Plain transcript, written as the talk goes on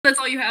that's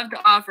all you have to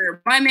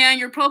offer. My man,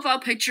 your profile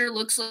picture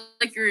looks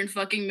like you're in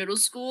fucking middle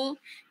school,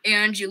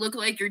 and you look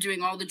like you're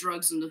doing all the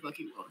drugs in the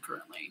fucking world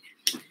currently.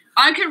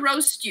 I could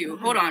roast you.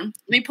 Hold on.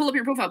 Let me pull up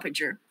your profile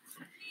picture.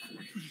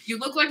 You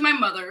look like my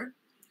mother,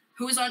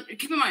 who was on...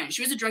 Keep in mind,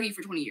 she was a druggie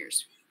for 20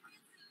 years.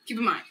 Keep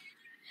in mind.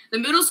 The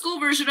middle school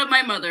version of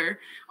my mother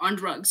on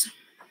drugs.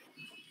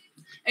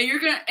 And you're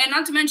gonna... And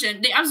not to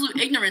mention, the absolute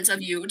ignorance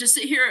of you to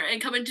sit here and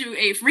come into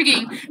a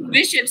freaking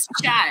bishop's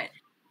chat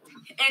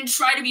and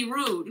try to be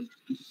rude.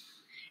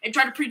 And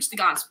try to preach the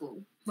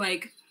gospel.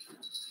 Like...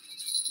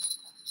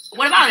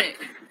 What about it?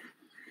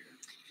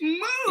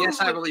 Move. Yes,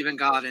 I believe in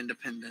God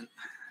independent.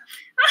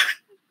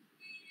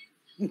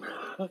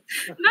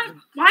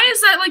 Why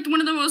is that like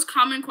one of the most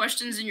common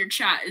questions in your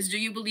chat is do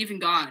you believe in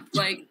God?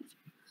 Like,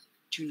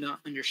 do not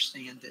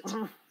understand it.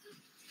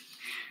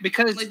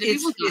 Because like,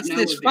 it's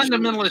this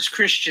fundamentalist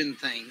Christian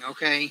thing,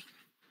 okay?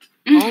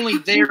 Only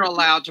they're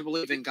allowed to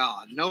believe in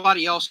God.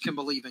 Nobody else can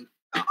believe in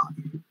God.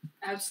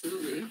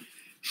 Absolutely.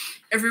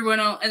 Everyone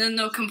else, and then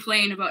they'll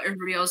complain about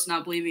everybody else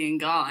not believing in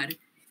God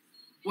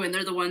when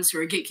they're the ones who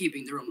are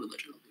gatekeeping their own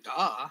religion.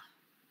 Duh.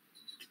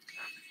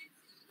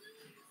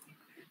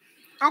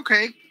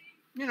 Okay,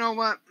 you know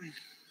what?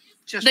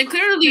 They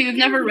clearly you've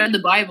never read the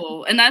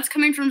Bible, and that's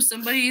coming from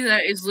somebody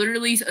that is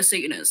literally a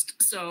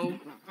Satanist. So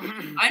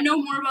I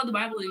know more about the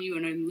Bible than you,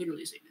 and I'm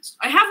literally a Satanist.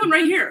 I have one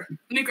right here.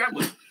 Let me grab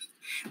one.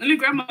 Let me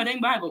grab my dang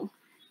Bible.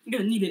 I'm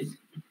gonna need it.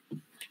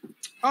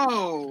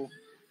 Oh,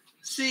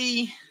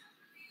 see,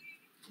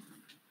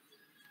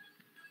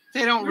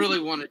 they don't really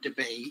want to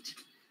debate.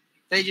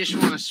 They just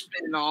want to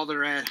spend all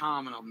their ad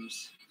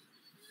hominems.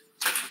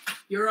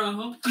 You're a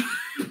hoe.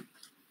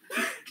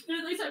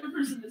 You're the type of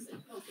person to say,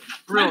 okay.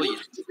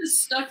 Brilliant. Is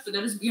stuck, but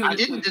that is beyond I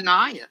didn't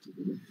deny it.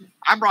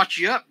 I brought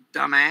you up,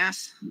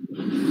 dumbass.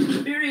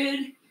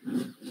 Period.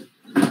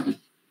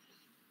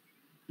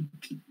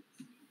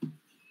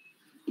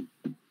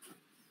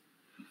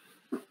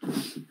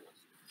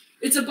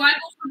 It's a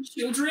Bible for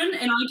children,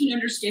 and I can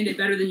understand it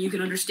better than you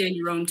can understand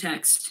your own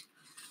text.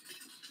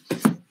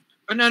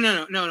 Oh,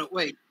 no,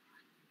 wait.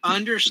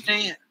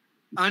 Understand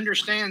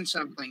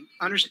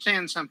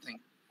something.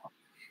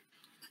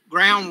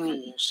 Ground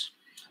rules.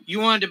 You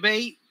want to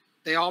debate?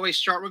 They always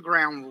start with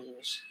ground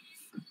rules.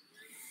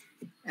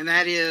 And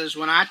that is,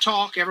 when I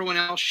talk, everyone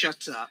else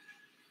shuts up.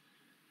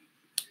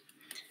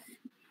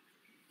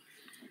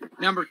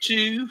 Number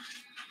 2,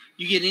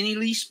 you get any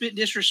least bit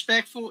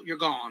disrespectful, you're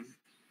gone.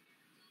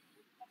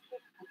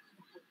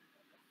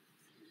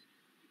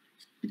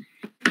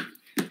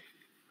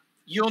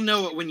 You'll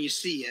know it when you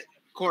see it,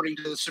 according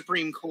to the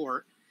Supreme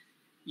Court.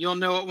 You'll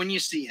know it when you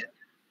see it.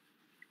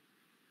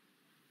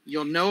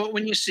 You'll know it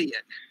when you see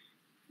it.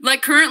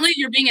 Like currently,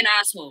 you're being an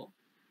asshole.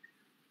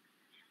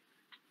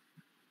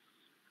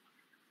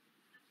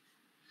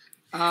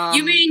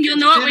 You mean you'll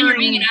know it when you're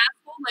being an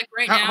asshole, like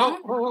right now?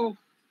 Okay,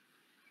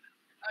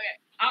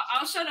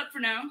 I'll shut up for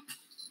now.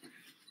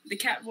 The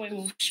cat boy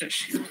will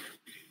shush.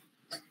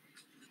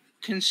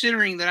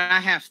 Considering that I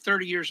have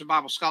 30 years of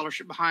Bible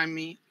scholarship behind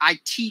me, I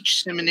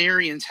teach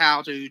seminarians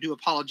how to do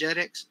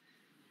apologetics.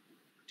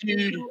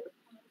 Dude.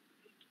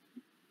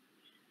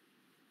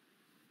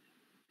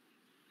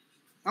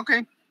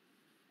 Okay.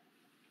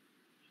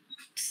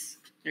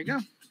 There you go.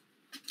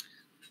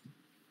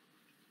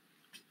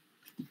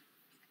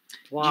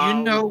 Wow. Do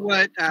you know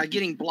what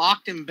getting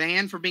blocked and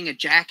banned for being a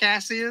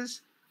jackass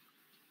is?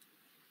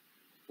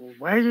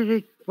 Where did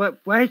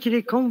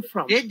it come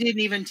from? It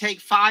didn't even take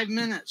 5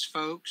 minutes,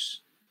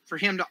 folks, for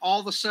him to all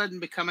of a sudden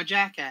become a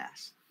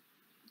jackass.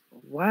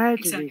 Where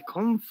did it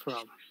come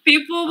from?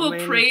 People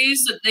will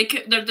praise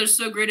that they're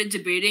so great at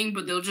debating,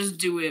 but they'll just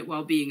do it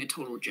while being a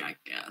total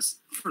jackass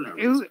for no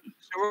reason.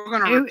 So we're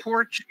going to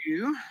report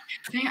you.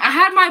 I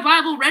had my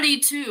Bible ready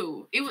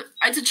too.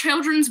 It's a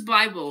children's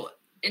Bible,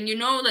 and you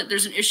know that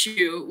there's an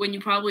issue when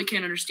you probably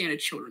can't understand a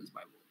children's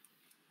Bible.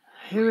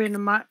 Who in the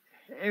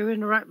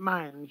right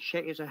mind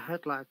shakes a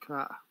head like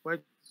that? Where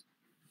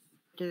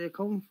did it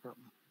come from?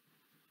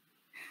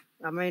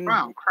 I mean,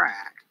 brown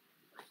crack.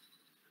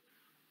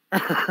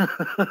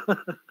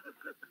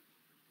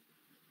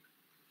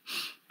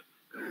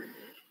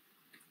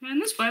 Man,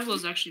 this Bible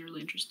is actually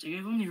really interesting.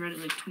 I've only read it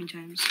like 20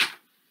 times.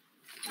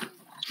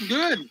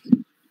 Good.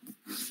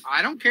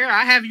 I don't care.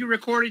 I have you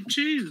recorded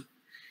too.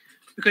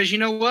 Because you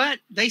know what?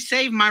 They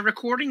save my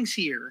recordings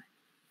here.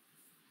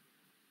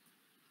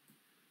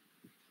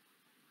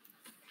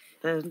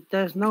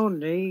 There's no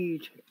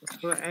need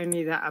for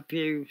any of that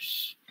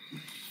abuse.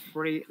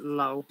 Free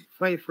flow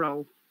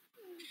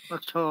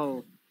at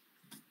all.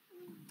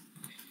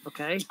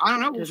 Okay? I don't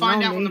know. We'll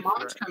find out when the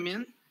mods come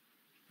in.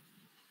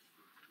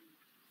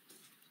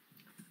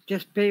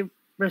 Just be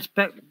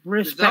respectful.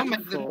 They'll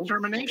make the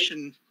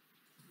determination.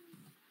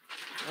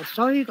 That's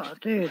all you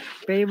got to do.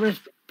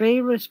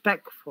 Be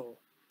respectful.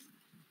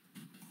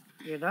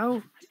 You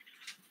know?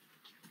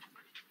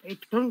 It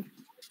doesn't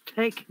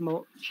take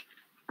much.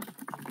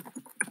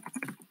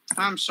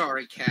 I'm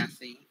sorry,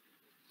 Kathy.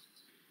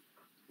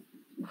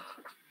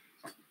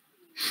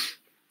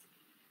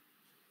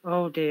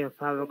 Oh dear,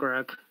 Father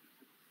Greg.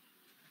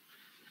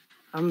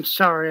 I'm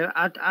sorry.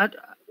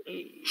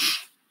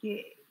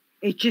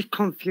 It just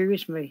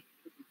confused me.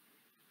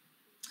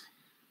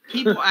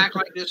 People act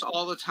like this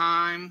all the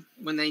time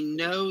when they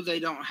know they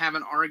don't have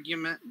an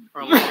argument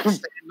or a leg to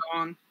stand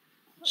on.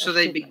 So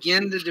they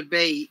begin the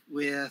debate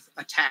with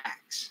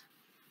attacks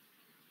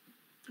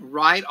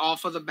right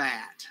off of the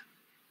bat.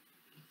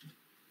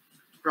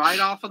 Right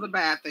off of the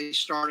bat, they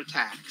start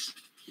attacks.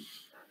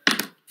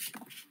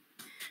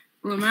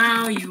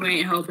 Lamau, you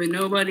ain't helping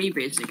nobody.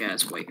 Basic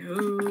ass white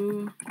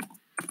hoe.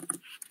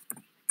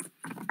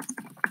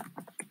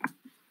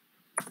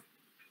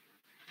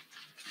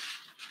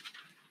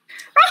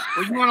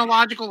 Well, you want a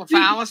logical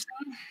fallacy?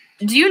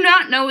 Do you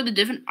not know what the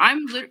different?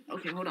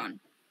 Okay, hold on.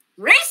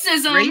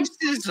 Racism.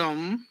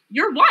 Racism.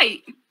 You're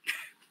white.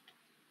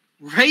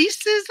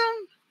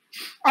 Racism?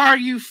 Are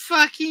you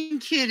fucking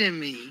kidding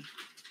me?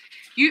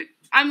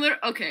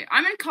 Okay.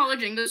 I'm in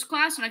college English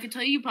class, and I can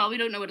tell you probably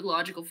don't know what a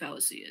logical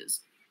fallacy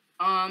is.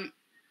 I'm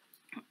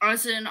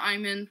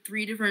in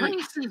 3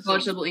 different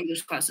college level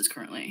English classes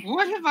currently.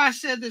 What have I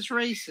said that's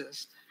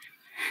racist?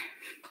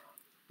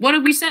 What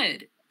have we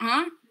said?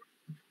 Huh?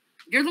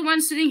 You're the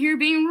one sitting here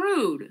being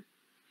rude.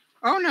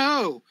 Oh,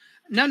 no.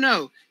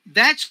 No.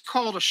 That's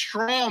called a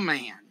straw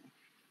man.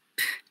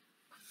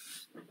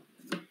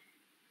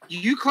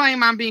 You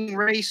claim I'm being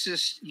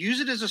racist. Use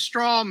it as a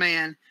straw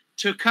man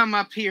to come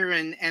up here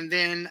and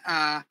then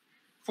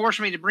force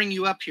me to bring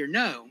you up here.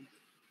 No.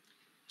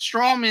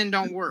 Straw men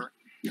don't work.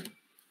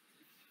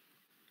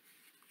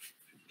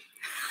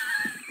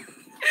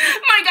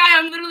 My guy,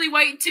 I'm literally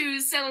white too.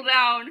 Settle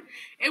down.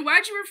 And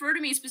why'd you refer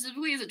to me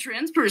specifically as a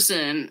trans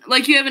person?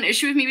 Like you have an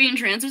issue with me being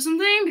trans or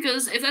something?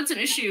 Because if that's an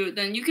issue,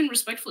 then you can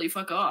respectfully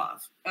fuck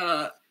off.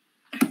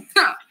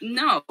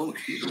 No.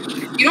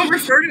 You don't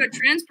refer to a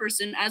trans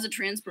person as a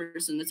trans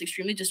person. That's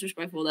extremely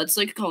disrespectful. That's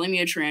like calling me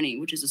a tranny,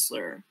 which is a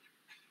slur.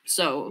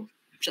 So,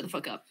 shut the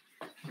fuck up.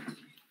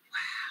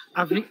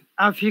 Have you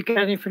got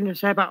anything to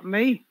say about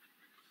me?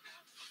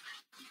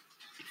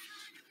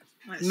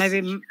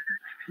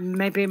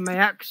 Maybe my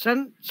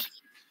accent?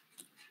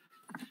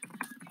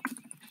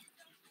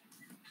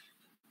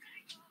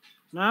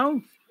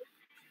 No?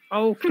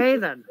 Okay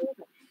then.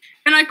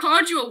 And I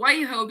called you a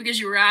white hoe because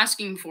you were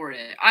asking for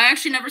it. I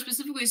actually never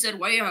specifically said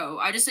white hoe.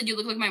 I just said you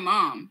look like my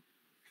mom.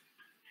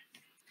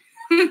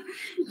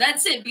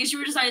 That's it, because you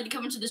were decided to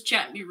come into this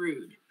chat and be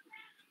rude.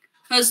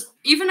 Because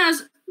even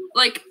as,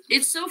 like,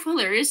 it's so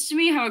hilarious to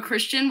me how a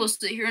Christian will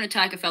sit here and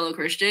attack a fellow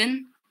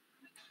Christian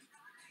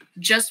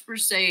just for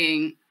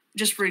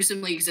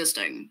simply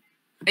existing.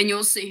 And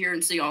you'll sit here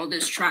and say all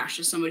this trash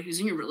to somebody who's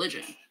in your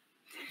religion.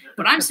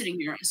 But I'm sitting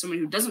here as someone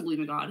who doesn't believe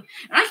in God, and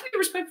I can be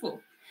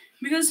respectful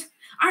because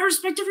I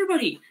respect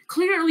everybody.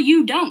 Clearly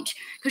you don't,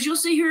 because you'll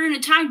sit here and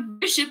attack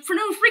Bishop for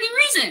no freaking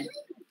reason.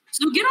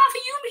 So get off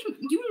of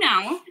you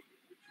now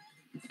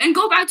and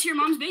go back to your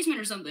mom's basement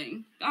or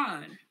something.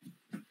 God.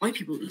 White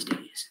people these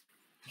days.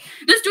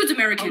 This dude's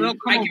American. They'll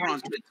come over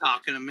on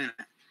TikTok in a minute.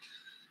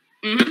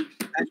 Mm-hmm.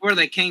 That's where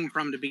they came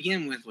from to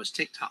begin with, was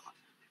TikTok.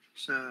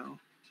 So.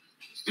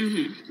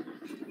 Mm-hmm.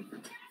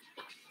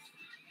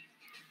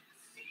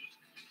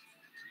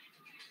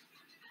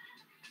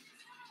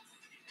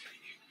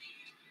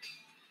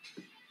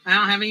 I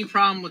don't have any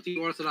problem with the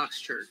Orthodox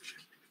Church.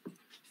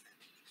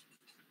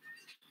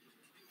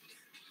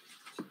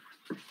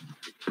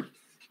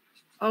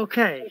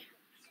 Okay.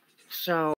 So